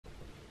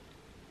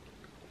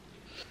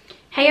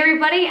Hey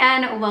everybody,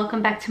 and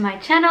welcome back to my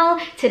channel.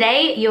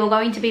 Today you're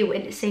going to be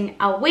witnessing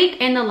a week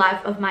in the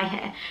life of my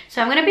hair.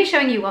 So I'm going to be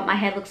showing you what my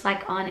hair looks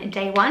like on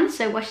day 1,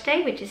 so wash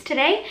day, which is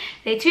today,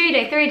 day 2,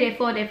 day 3, day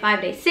 4, day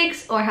 5, day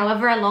 6, or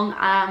however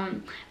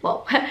long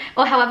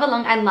or however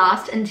long I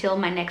last until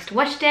my next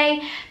wash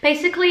day.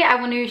 Basically,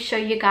 I want to show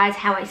you guys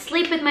how I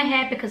sleep with my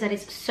hair because that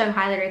is so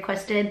highly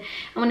requested.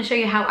 I want to show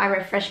you how I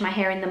refresh my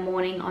hair in the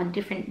morning on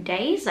different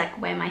days,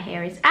 like where my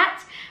hair is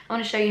at. I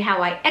want to show you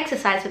how I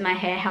exercise with my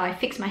hair, how I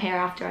fix my hair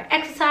after I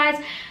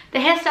exercise, the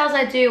hairstyles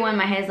I do when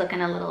my hair's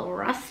looking a little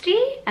rusty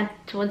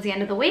towards the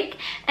end of the week,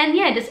 and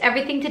yeah, just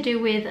everything to do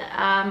with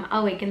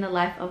a week in the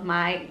life of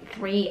my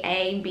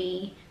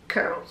 3AB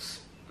curls.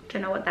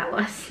 Don't know what that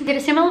was. I did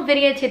a similar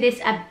video to this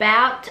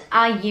about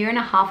a year and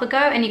a half ago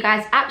and you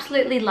guys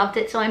absolutely loved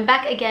it, so I'm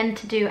back again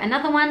to do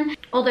another one,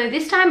 although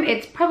this time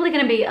it's probably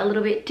going to be a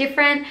little bit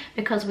different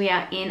because we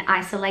are in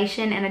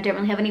isolation and I don't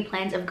really have any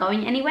plans of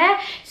going anywhere,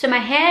 so my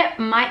hair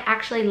might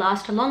actually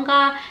last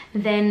longer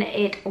than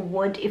it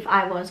would if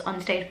I was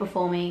on stage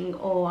performing,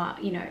 or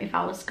you know, if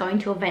I was going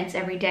to events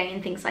every day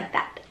and things like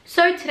that.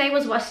 So today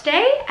was wash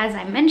day, as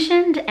I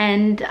mentioned,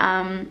 and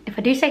if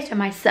I do say so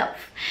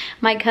myself,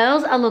 my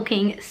curls are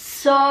looking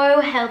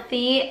so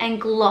healthy and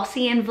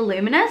glossy and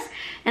voluminous,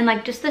 and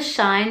like just the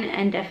shine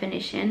and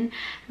definition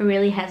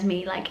really has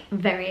me like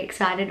very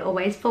excited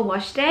always for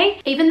wash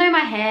day. Even though my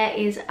hair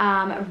is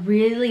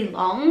really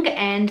long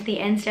and the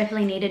ends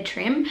definitely needed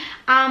trim,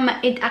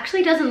 it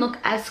actually doesn't look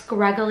as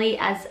scraggly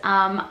as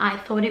I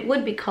thought it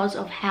would because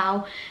of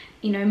how,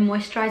 you know,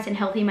 moisturized and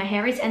healthy my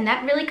hair is, and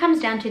that really comes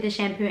down to the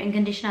shampoo and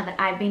conditioner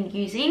that I've been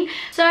using.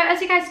 So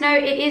as you guys know,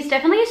 it is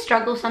definitely a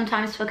struggle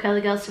sometimes for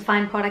curly girls to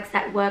find products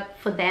that work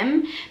for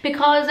them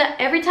because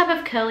every type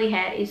of curly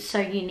hair is so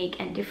unique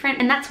and different,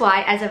 and that's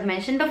why, as I've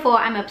mentioned before,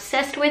 I'm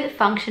obsessed with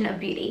Function of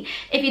Beauty.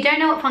 If you don't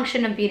know what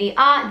Function of Beauty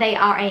are, they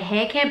are a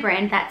hair care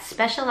brand that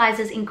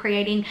specializes in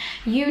creating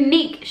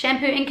unique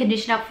shampoo and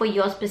conditioner for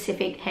your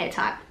specific hair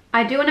type.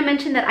 I do want to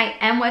mention that I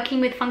am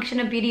working with Function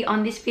of Beauty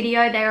on this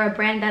video. They are a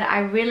brand that I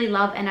really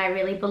love and I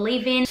really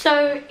believe in.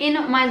 So in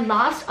my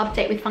last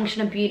update with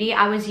Function of Beauty,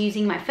 I was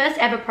using my first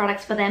ever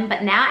products for them,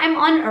 but now I'm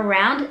on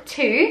round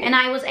 2 and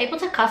I was able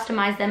to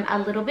customize them a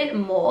little bit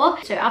more.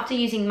 So after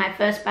using my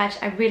first batch,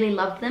 I really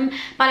loved them,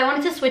 but I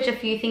wanted to switch a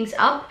few things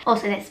up.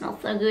 Also, they smell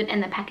so good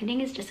and the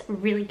packaging is just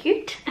really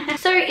cute.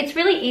 So it's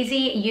really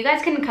easy. You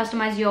guys can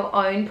customize your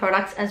own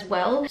products as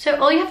well. So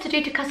all you have to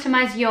do to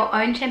customize your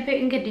own shampoo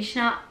and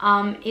conditioner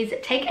is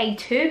take a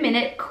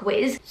 2-minute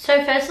quiz.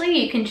 So firstly,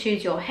 you can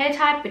choose your hair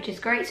type, which is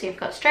great. So you've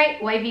got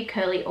straight, wavy,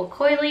 curly, or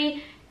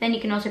coily. Then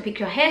you can also pick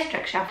your hair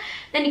structure.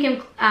 Then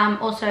you can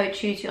also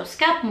choose your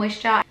scalp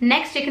moisture.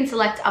 Next, you can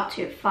select up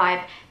to 5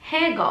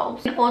 hair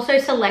goals. You can also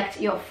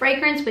select your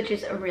fragrance, which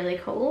is really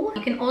cool.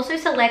 You can also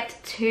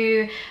select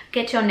to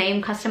get your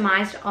name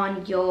customized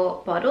on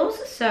your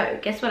bottles. So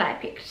guess what I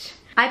picked?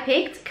 I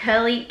picked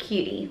Curly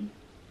Cutie.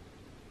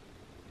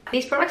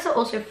 These products are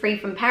also free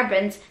from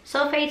parabens,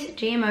 sulfates,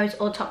 GMOs,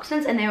 or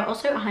toxins, and they are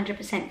also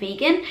 100%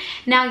 vegan.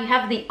 Now you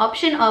have the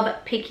option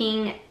of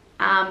picking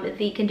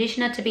the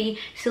conditioner to be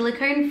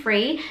silicone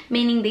free,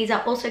 meaning these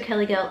are also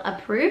Curly Girl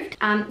approved.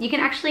 You can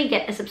actually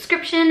get a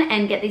subscription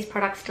and get these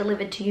products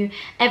delivered to you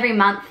every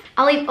month.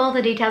 I'll leave all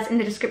the details in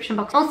the description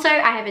box. Also,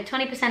 I have a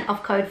 20%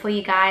 off code for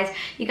you guys.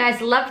 You guys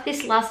loved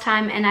this last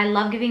time and I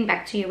love giving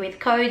back to you with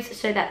codes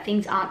so that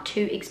things aren't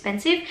too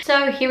expensive.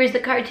 So here is the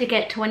code to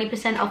get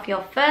 20% off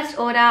your first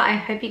order. I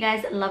hope you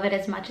guys love it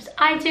as much as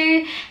I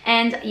do.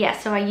 And yeah,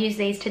 so I use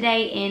these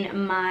today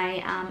in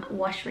my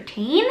wash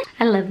routine.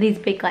 I love these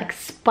big like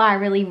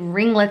spirally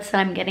ringlets that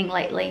I'm getting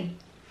lately.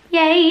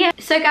 Yay!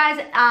 So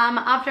guys,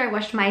 after I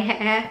washed my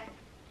hair,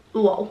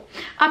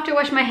 after I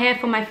washed my hair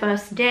for my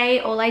first day,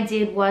 all I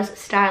did was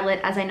style it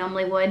as I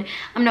normally would.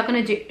 I'm not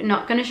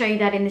gonna show you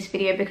that in this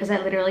video because I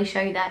literally show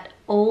you that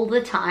all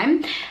the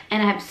time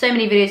and I have so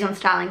many videos on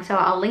styling, so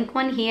I'll link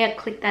one here.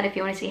 Click that if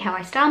you want to see how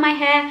I style my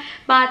hair.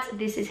 But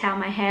this is how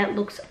my hair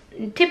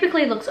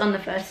typically looks on the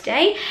first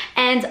day,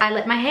 and I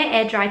let my hair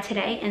air dry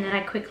today and then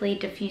I quickly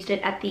diffused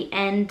it at the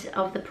end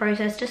of the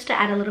process just to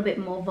add a little bit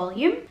more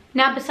volume.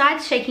 Now,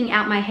 besides shaking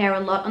out my hair a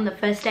lot on the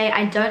first day,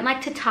 I don't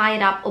like to tie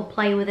it up or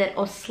play with it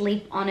or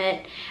sleep on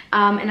it,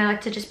 and I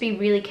like to just be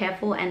really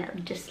careful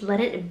and just let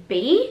it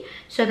be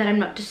so that I'm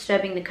not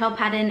disturbing the curl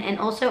pattern. And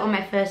also on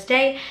my first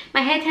day,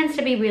 my hair tends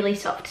to be really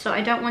soft, so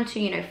I don't want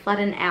to, you know,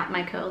 flatten out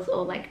my curls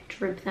or like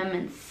droop them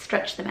and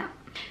stretch them out.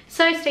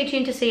 So stay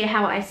tuned to see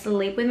how I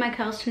sleep with my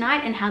curls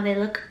tonight and how they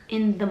look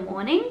in the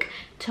morning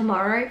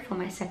tomorrow for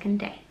my second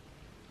day.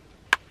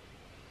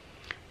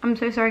 I'm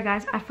so sorry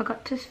guys, I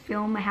forgot to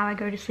film how I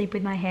go to sleep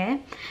with my hair.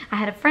 I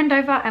had a friend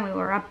over and we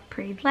were up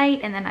pretty late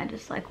and then I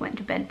just like went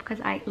to bed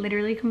because I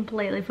literally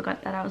completely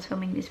forgot that I was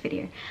filming this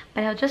video.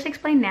 But I'll just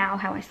explain now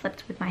how I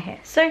slept with my hair.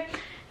 So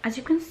as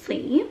you can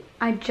see,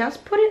 I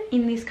just put it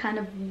in this kind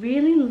of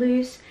really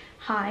loose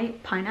high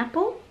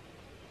pineapple.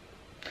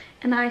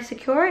 and I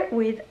secure it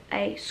with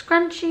a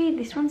scrunchie.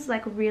 This one's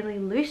like really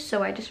loose,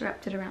 so I just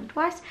wrapped it around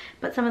twice,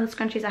 but some of the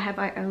scrunchies I have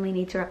I only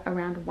need to wrap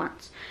around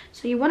once.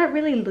 So you want it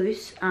really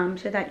loose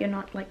so that you're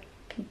not like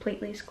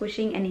completely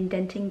squishing and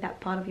indenting that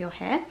part of your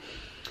hair.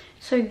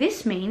 So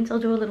this means, I'll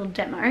do a little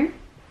demo.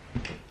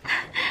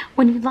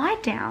 When you lie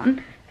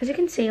down, as you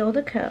can see, all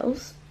the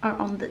curls are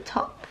on the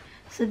top,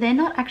 so they're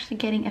not actually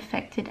getting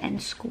affected and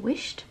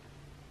squished.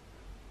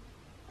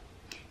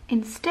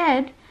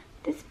 Instead,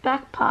 this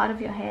back part of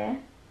your hair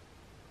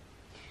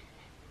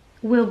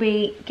will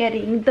be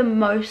getting the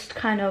most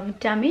kind of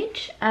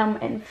damage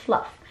and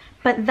fluff,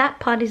 but that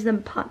part is the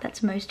part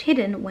that's most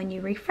hidden when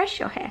you refresh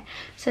your hair.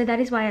 So that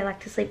is why I like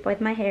to sleep with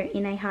my hair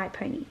in a high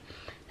pony.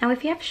 Now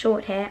if you have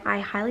short hair, I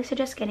highly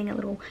suggest getting a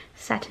little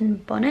satin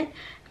bonnet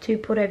to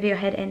put over your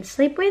head and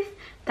sleep with.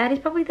 That is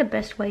probably the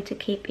best way to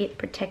keep it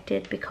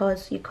protected,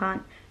 because you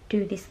can't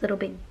do this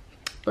you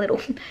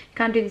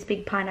can't do this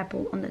big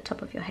pineapple on the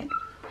top of your head.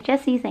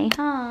 Jessie, say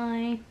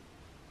hi.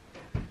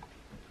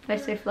 They're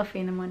so fluffy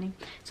in the morning.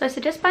 So I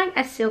suggest buying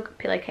a silk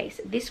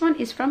pillowcase. This one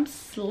is from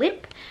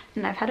Slip,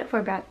 and I've had it for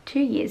about 2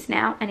 years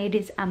now, and it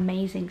is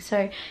amazing.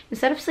 So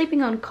instead of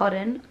sleeping on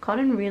cotton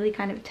really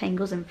kind of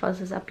tangles and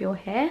fuzzes up your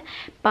hair,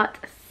 but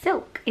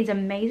silk is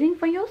amazing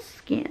for your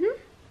skin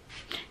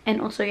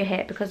and also your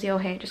hair, because your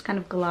hair just kind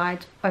of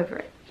glides over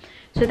it.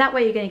 So that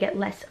way you're going to get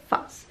less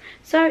fuzz.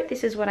 So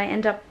this is what I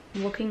end up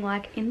looking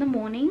like in the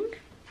morning.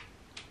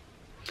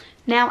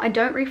 Now I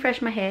don't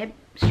refresh my hair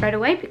straight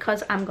away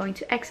because I'm going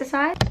to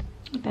exercise.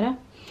 Better.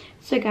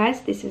 So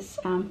guys, this is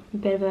a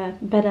bit of a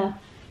better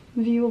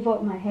view of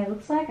what my hair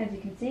looks like. As you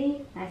can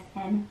see, nice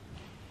and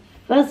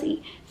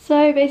fuzzy.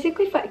 So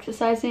basically for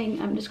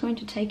exercising, I'm just going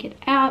to take it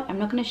out. I'm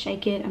not going to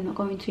shake it. I'm not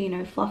going to, you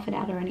know, fluff it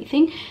out or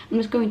anything. I'm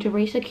just going to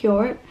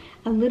re-secure it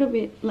a little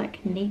bit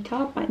like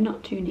neater, but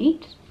not too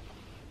neat.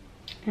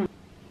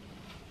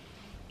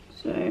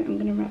 So I'm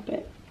going to wrap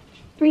it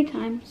 3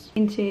 times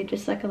into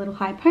just like a little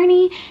high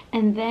pony,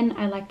 and then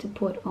I like to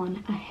put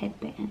on a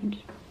headband.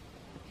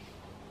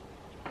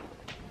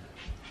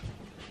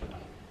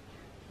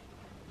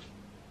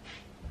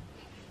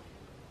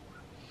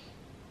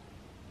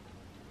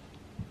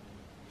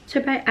 So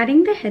by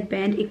adding the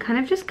headband, it kind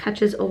of just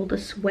catches all the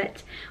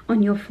sweat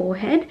on your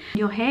forehead.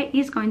 Your hair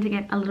is going to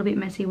get a little bit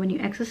messy when you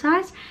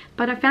exercise,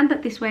 but I found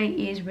that this way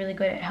is really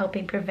good at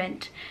helping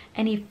prevent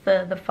any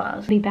further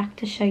fuzz. I'll be back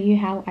to show you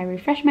how I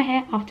refresh my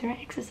hair after I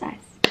exercise.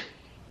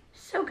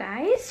 So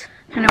guys,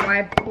 I don't know why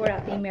I brought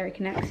out the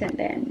American accent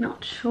there,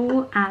 not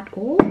sure at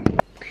all.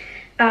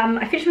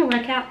 I finished my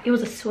workout. It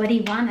was a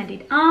sweaty one. I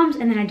did arms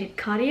and then I did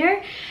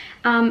cardio,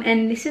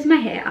 and this is my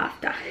hair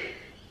after.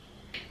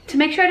 To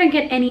make sure I don't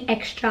get any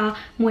extra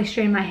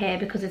moisture in my hair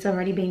because it's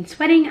already been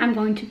sweating, I'm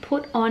going to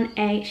put on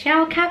a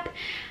shower cap,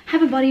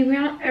 have a body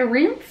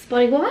rinse,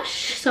 body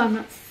wash, so I'm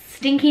not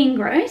stinky and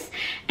gross,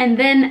 and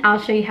then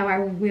I'll show you how I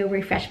will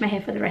refresh my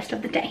hair for the rest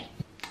of the day.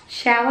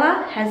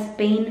 Shower has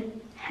been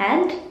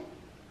had.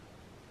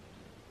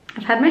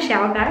 I've had my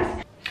shower,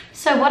 guys.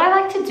 So what I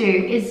like to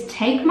do is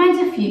take my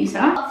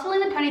diffuser. While still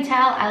in the ponytail,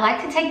 I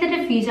like to take the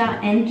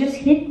diffuser and just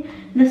hit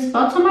the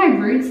spots on my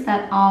roots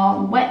that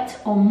are wet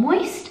or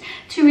moist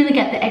to really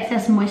get the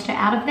excess moisture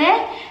out of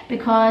there,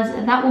 because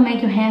that will make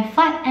your hair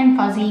flat and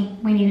fuzzy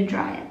when you need to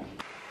dry it.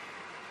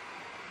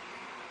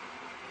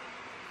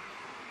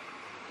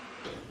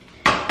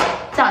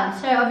 Done.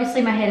 So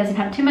obviously my hair doesn't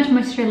have too much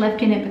moisture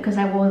left in it because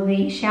I wore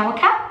the shower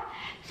cap.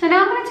 So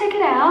now I'm going to take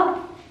it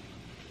out.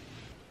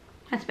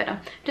 That's better.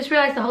 Just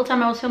realized the whole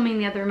time I was filming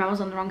the other room I was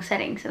on the wrong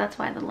setting, so that's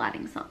why the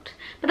lighting's not.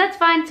 But that's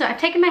fine. So I've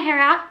taken my hair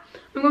out.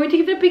 I'm going to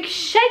give it a big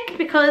shake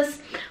because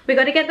we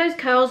got to get those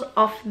curls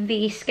off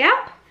the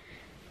scalp,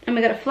 and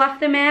we got to fluff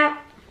them out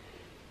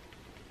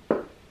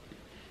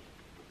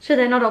so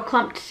they're not all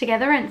clumped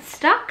together and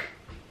stuck.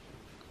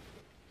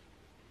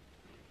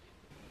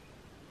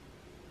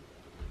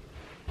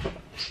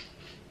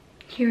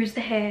 Here is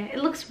the hair. It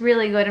looks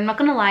really good. I'm not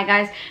gonna lie,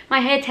 guys. My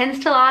hair tends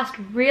to last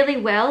really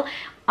well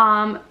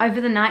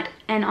over the night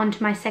and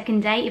onto my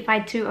second day if I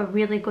do a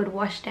really good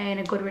wash day and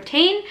a good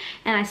routine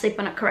and I sleep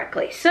on it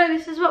correctly. So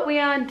this is what we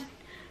are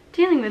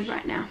dealing with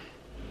right now.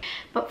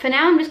 But for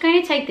now, I'm just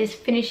going to take this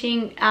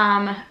finishing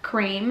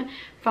cream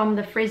from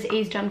the Frizz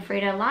Ease John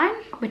Frieda line,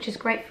 which is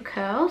great for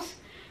curls.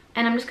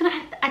 And I'm just going to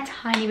add a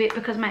tiny bit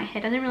because my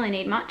hair doesn't really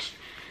need much.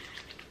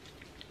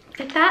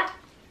 Get that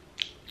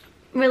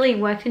really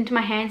worked into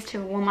my hands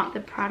to warm up the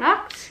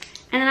product.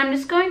 And then I'm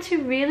just going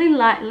to really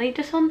lightly,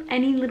 just on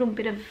any little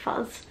bit of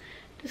fuzz,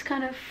 just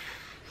kind of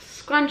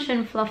scrunch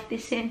and fluff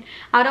this in.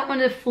 I don't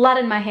want to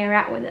flatten my hair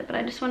out with it, but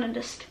I just want to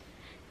just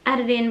add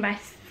it in by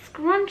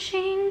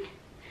scrunching.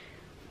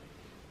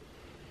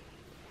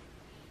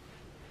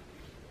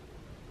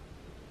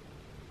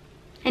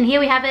 And here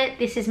we have it.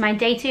 This is my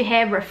day 2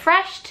 hair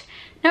refreshed,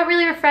 not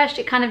really refreshed,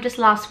 it kind of just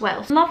lasts well.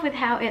 I'm in love with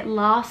how it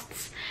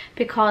lasts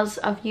because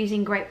of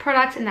using great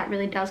products, and that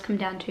really does come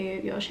down to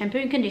your shampoo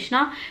and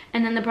conditioner,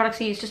 and then the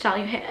products you use to style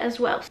your hair as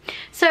well.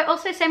 So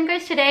also same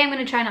goes today, I'm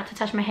going to try not to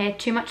touch my hair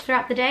too much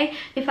throughout the day.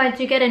 If I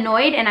do get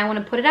annoyed and I want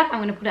to put it up, I'm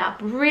going to put it up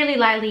really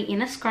lightly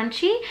in a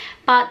scrunchie,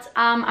 but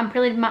I'm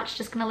pretty much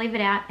just going to leave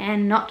it out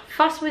and not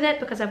fuss with it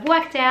because I've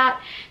worked out,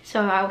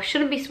 so I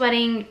shouldn't be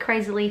sweating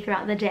crazily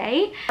throughout the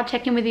day. I'll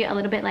check in with you a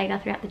little bit later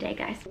throughout the day,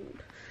 guys.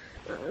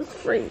 It's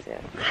freezing.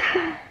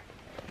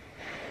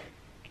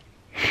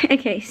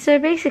 Okay, so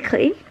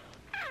basically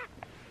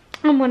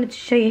I wanted to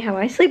show you how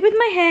I sleep with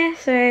my hair,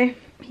 so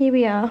here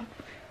we are.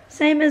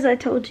 Same as I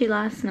told you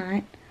last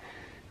night.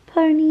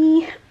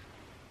 Pony.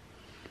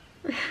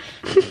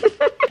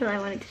 So I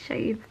wanted to show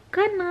you.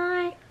 Good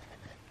night.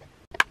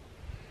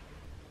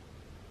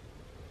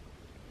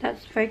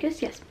 That's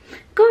focused, yes.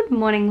 Good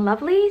morning,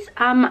 lovelies.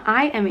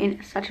 I am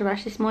in such a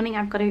rush this morning.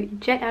 I've got to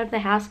jet out of the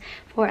house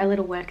for a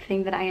little work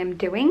thing that I am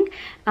doing.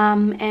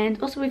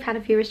 And also we've had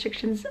a few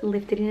restrictions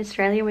lifted in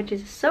Australia, which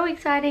is so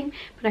exciting,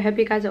 but I hope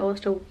you guys are all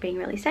still being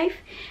really safe.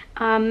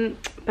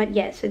 But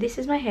yeah, so this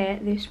is my hair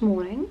this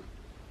morning.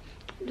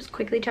 Just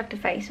quickly chucked a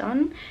face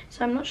on,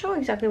 so I'm not sure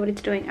exactly what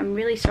it's doing. I'm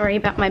really sorry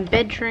about my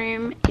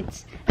bedroom.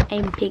 It's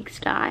a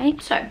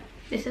pigsty. So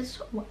this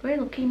is what we're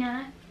looking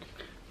at.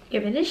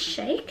 Give it a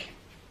shake.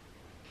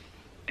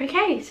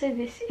 Okay, so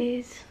this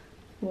is,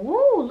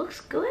 whoa,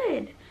 looks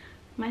good.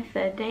 My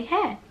third day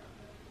hair.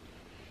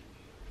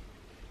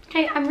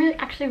 Okay, I'm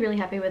actually really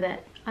happy with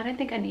it. I don't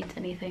think I need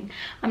anything.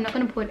 I'm not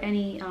going to put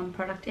any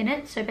product in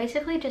it, so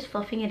basically just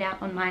fluffing it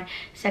out on my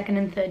second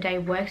and third day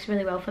works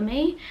really well for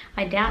me.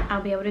 I doubt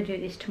I'll be able to do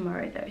this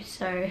tomorrow though,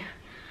 so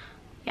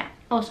yeah.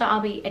 Also,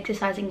 I'll be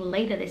exercising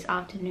later this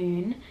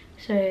afternoon,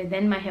 so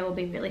then my hair will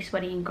be really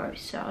sweaty and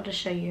gross, so I'll just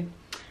show you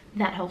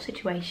that whole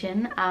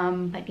situation.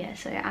 But yeah,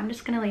 so I'm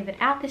just gonna leave it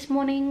out this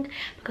morning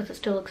because it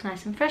still looks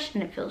nice and fresh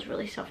and it feels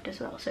really soft as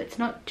well, so it's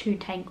not too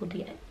tangled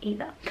yet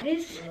either. That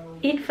is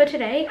it for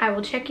today. I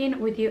will check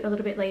in with you a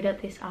little bit later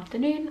this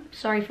afternoon.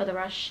 Sorry for the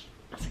rush.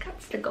 Let's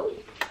to go.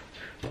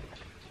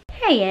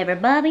 Hey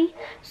everybody.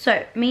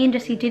 So me and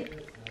Jessie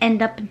did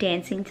end up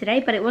dancing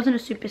today, but it wasn't a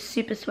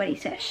super sweaty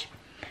sesh.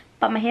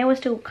 But my hair was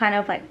still kind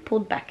of like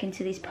pulled back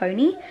into this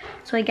pony,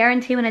 so I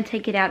guarantee when I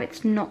take it out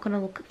it's not going to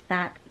look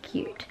that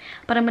cute.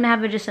 But I'm going to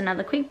have just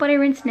another quick body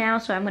rinse now,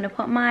 so I'm going to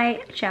put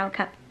my shower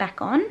cap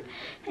back on,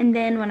 and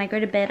then when I go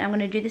to bed I'm going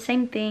to do the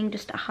same thing,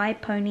 just a high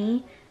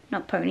pony,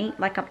 not pony,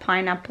 like a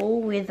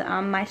pineapple with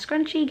my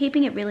scrunchie,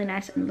 keeping it really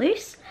nice and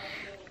loose.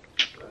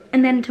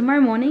 And then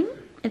tomorrow morning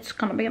it's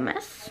going to be a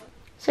mess.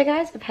 So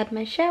guys, I've had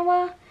my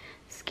shower,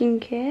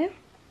 skincare,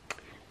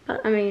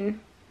 but I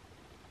mean,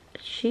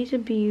 she's a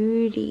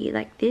beauty.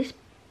 Like this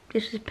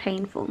is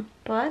painful,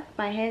 but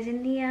my hair's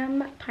in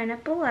the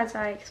pineapple, as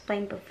I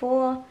explained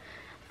before.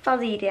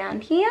 Fuzzy down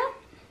here,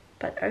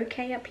 but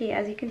okay up here.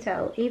 As you can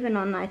tell, even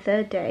on my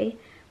third day,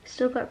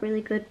 still got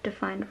really good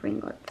defined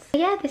ringlets.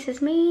 Yeah, this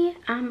is me.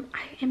 I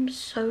am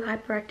so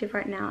hyperactive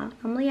right now.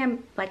 Normally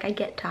I'm like, I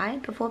get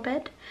tired before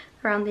bed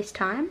around this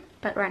time,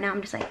 but right now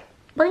I'm just like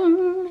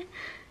bling.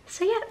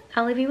 So yeah,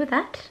 I'll leave you with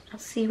that. I'll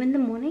see you in the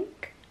morning.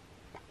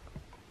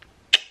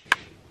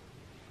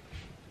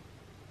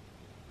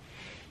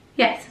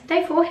 Yes,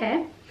 day 4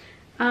 hair.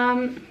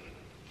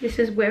 This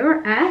is where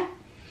we're at.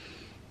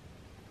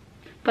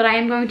 But I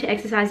am going to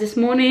exercise this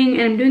morning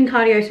and I'm doing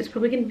cardio, so it's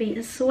probably going to be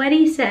a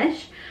sweaty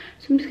sesh.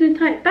 So I'm just going to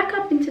tie it back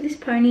up into this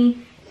pony.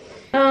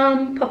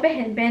 Pop a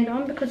headband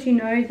on because you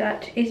know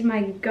that is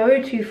my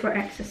go-to for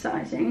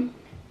exercising.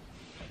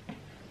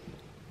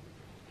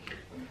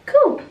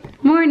 Cool.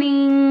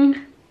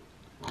 Morning.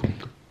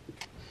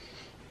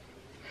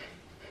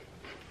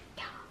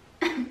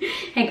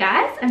 Hey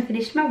guys, I'm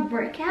finished my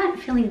workout,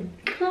 feeling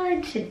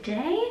good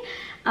today,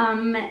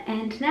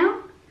 and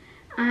now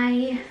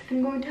I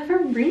am going to have a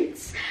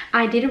rinse.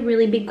 I did a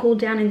really big cool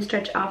down and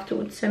stretch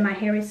afterwards, so my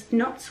hair is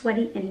not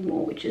sweaty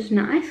anymore, which is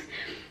nice.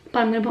 But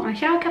I'm going to put my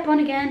shower cap on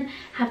again,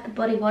 have the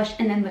body wash,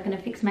 and then we're going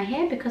to fix my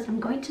hair because I'm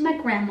going to my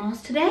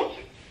grandma's today.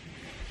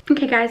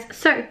 Okay guys,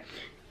 so I've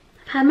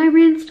had my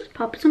rinse, just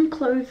pop some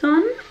clothes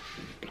on.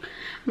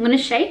 I'm going to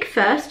shake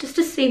first just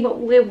to see what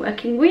we're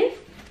working with.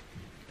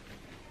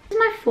 This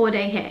is my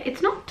 4-day hair.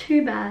 It's not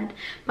too bad,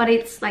 but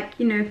it's like,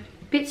 you know,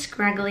 a bit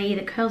scraggly.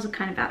 The curls are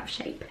kind of out of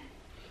shape.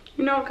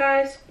 You know what,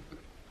 guys?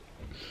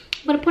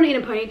 I'm going to put it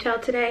in a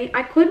ponytail today.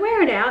 I could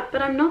wear it out,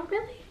 but I'm not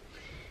really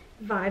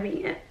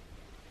vibing it.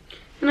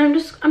 And I'm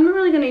not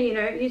really going to, you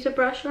know, use a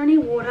brush or any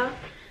water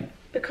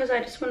because I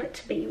just want it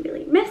to be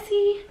really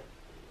messy.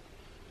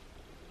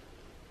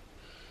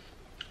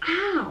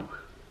 Ow!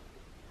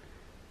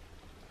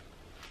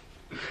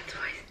 It's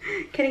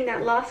always getting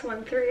that last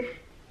one through.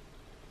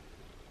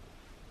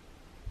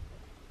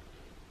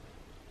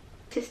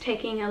 Just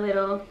taking a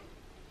little,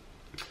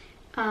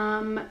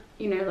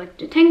 you know, like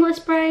detangler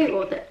spray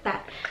or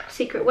that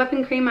secret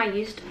weapon cream I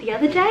used the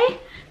other day.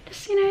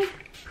 Just, you know,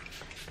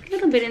 a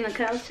little bit in the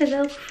curls so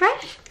they'll look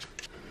fresh.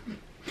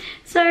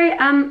 So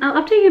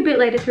I'll update you a bit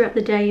later throughout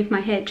the day if my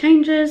hair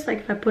changes, like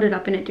if I put it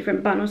up in a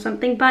different bun or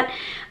something. But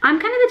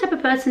I'm kind of the type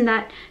of person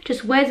that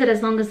just wears it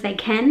as long as they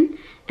can,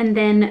 and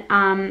then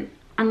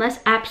unless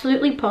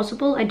absolutely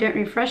possible, I don't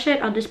refresh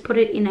it. I'll just put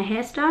it in a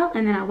hairstyle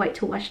and then I'll wait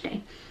till wash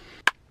day.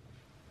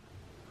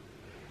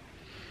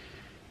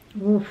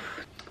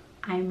 Oof.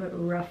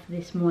 I'm rough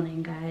this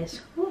morning,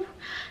 guys. Oof.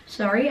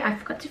 Sorry, I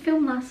forgot to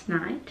film last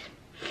night.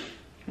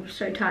 I was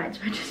so tired,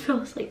 so I just fell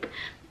asleep.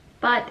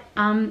 But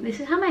this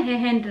is how my hair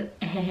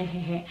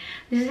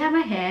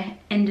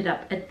ended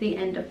up at the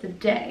end of the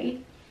day.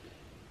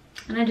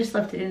 And I just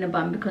left it in a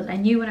bun because I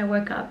knew when I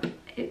woke up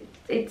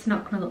it's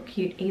not gonna look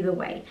cute either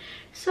way.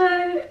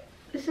 So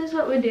this is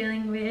what we're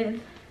dealing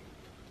with.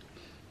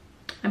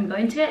 I'm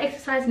going to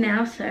exercise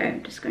now, so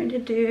I'm just going to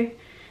do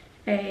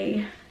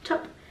a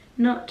top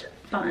knot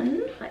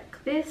bun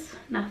like this.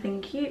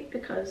 Nothing cute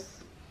because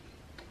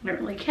I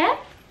don't really care.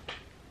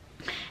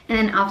 And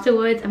then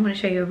afterwards I'm going to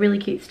show you a really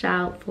cute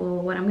style for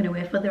what I'm going to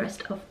wear for the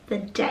rest of the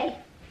day.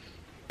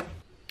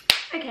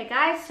 Okay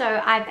guys,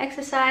 so I've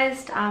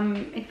exercised.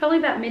 It's probably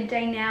about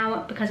midday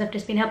now because I've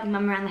just been helping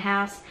mum around the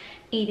house,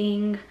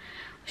 eating,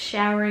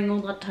 showering, all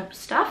that type of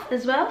stuff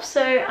as well.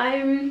 So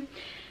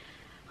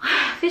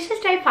this is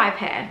day 5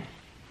 hair.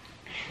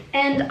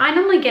 And I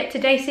normally get to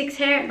day 6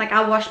 hair, like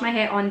I'll wash my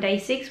hair on day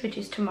 6, which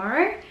is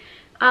tomorrow,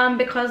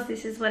 because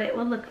this is what it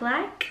will look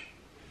like.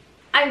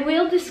 I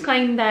will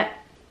disclaim that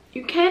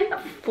you can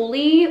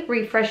fully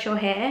refresh your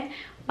hair,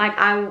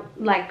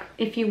 like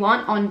if you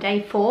want, on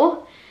day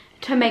 4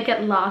 to make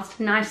it last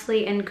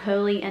nicely and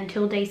curly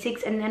until day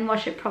 6 and then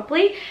wash it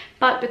properly.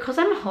 But because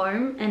I'm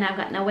home and I've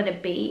got nowhere to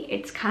be,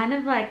 it's kind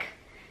of like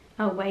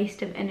a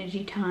waste of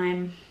energy,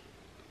 time,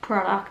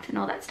 product and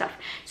all that stuff.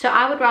 So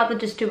I would rather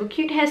just do a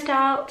cute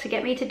hairstyle to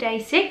get me to day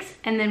 6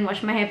 and then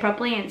wash my hair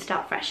properly and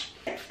start fresh.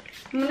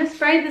 I'm going to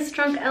spray the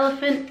Strong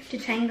Elephant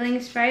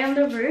detangling spray on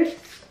the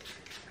roots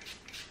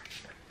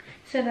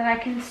so that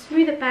I can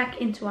smooth it back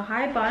into a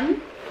high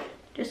bun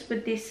just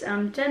with this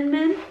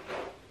Denman.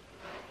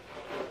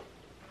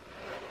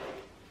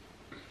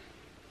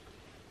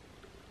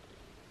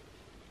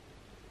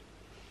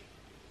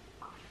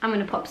 I'm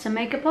going to pop some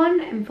makeup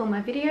on and film my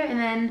video, and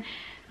then,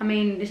 I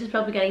mean, this is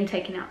probably getting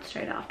taken out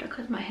straight after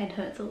because my head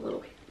hurts a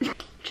little bit.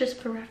 Just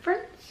for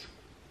reference.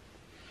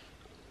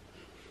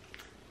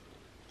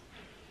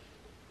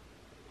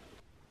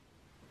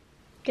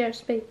 Go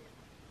speak.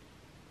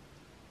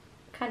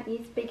 Can't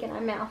you speak and I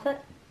mouth it?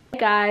 Hey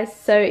guys,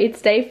 so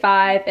it's day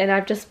 5 and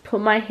I've just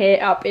put my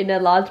hair up in a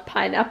large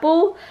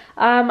pineapple.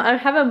 I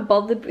haven't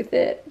bothered with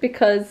it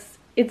because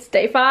it's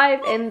day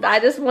 5 and I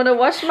just want to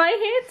wash my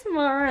hair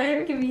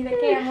tomorrow. Give me the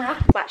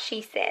camera. What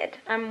she said.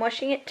 I'm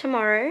washing it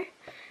tomorrow.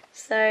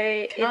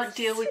 So Can't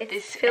deal with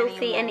this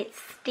filthy anymore. And it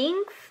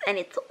stinks and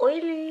it's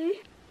oily.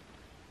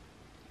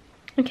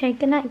 Okay,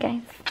 good night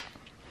guys.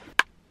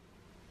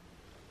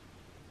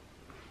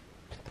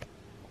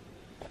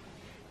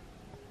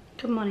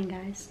 Good morning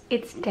guys.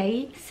 It's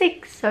day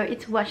 6, so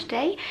it's wash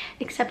day,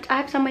 except I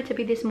have somewhere to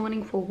be this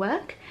morning for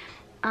work.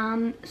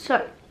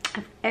 So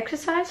I've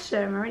exercised,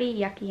 so I'm already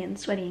yucky and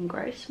sweaty and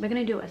gross. We're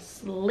gonna do a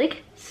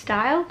slick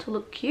style to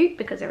look cute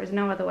because there is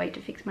no other way to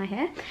fix my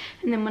hair.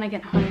 And then when I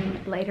get home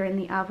later in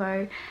the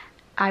arvo,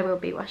 I will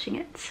be washing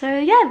it. So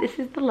yeah, this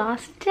is the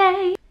last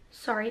day.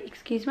 Sorry,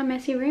 excuse my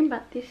messy room,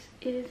 but this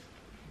is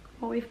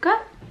what we've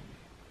got.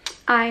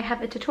 I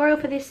have a tutorial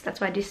for this,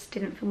 that's why I just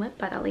didn't film it,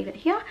 but I'll leave it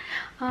here.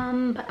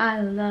 But I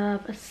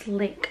love a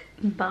slick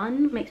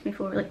bun, makes me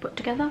feel really put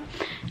together,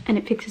 and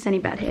it fixes any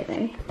bad hair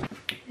day.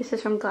 This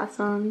is from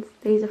Glass-Ons,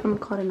 these are from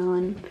Cotton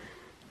On,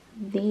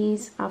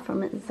 these are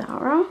from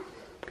Zara,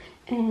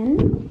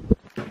 and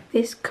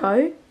this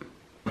coat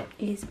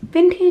is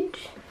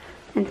vintage,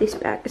 and this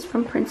bag is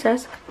from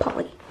Princess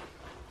Polly.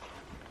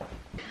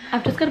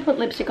 I've just got to put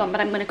lipstick on,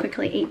 but I'm going to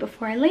quickly eat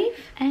before I leave,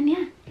 and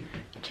yeah,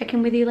 check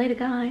in with you later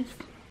guys.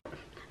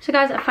 So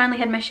guys, I finally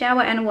had my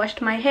shower and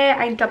washed my hair.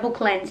 I double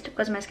cleansed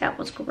because my scalp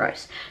was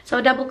gross. So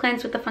I double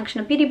cleansed with the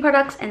Functional Beauty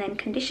products and then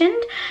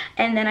conditioned.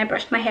 And then I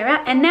brushed my hair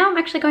out. And now I'm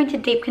actually going to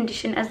deep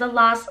condition as the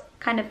last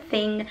kind of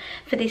thing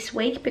for this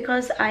week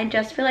because I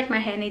just feel like my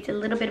hair needs a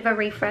little bit of a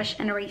refresh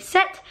and a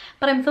reset.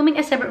 But I'm filming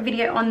a separate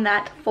video on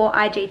that for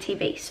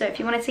IGTV. So if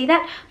you want to see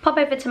that, pop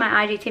over to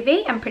my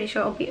IGTV. I'm pretty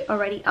sure it'll be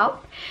already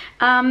up.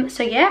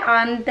 So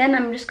yeah, then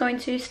I'm just going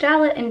to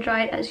style it and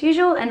dry it as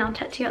usual. And I'll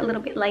chat to you a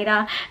little bit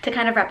later to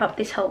kind of wrap up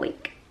this whole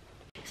week.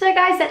 So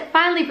guys, that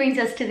finally brings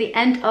us to the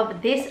end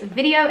of this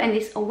video and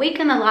this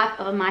week in the life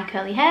of my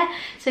curly hair.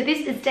 So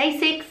this is day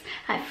 6.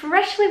 I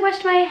freshly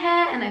washed my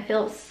hair and I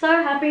feel so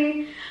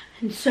happy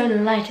and so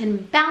light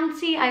and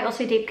bouncy. I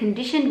also deep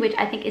conditioned, which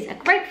I think is a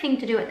great thing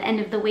to do at the end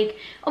of the week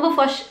or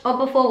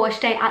before wash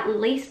day, at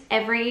least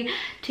every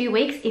 2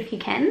 weeks if you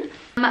can.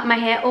 My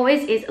hair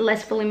always is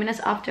less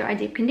voluminous after I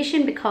deep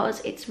condition because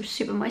it's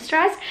super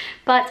moisturized,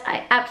 but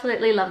I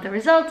absolutely love the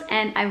results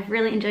and I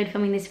really enjoyed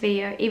filming this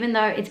video. Even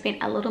though it's been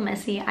a little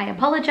messy, I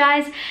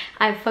apologize.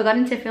 I've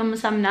forgotten to film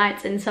some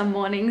nights and some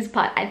mornings,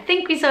 but I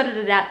think we sorted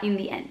it out in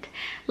the end.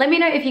 Let me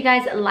know if you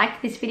guys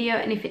liked this video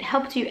and if it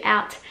helped you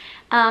out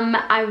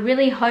I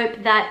really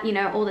hope that, you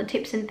know, all the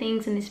tips and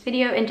things in this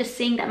video and just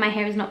seeing that my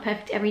hair is not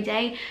perfect every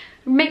day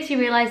makes you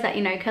realize that,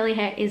 you know, curly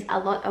hair is a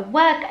lot of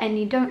work and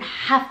you don't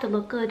have to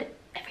look good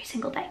every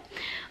single day.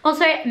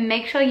 Also,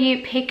 make sure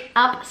you pick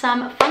up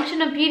some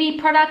Function of Beauty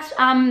products.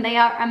 They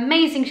are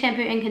amazing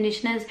shampoo and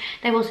conditioners.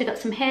 They've also got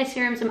some hair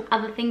serums, some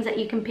other things that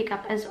you can pick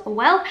up as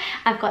well.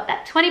 I've got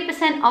that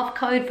 20% off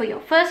code for your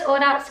first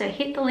order, so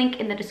hit the link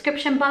in the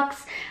description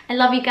box. I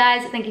love you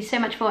guys. Thank you so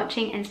much for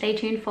watching and stay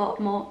tuned for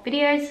more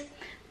videos.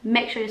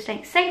 Make sure you're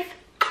staying safe.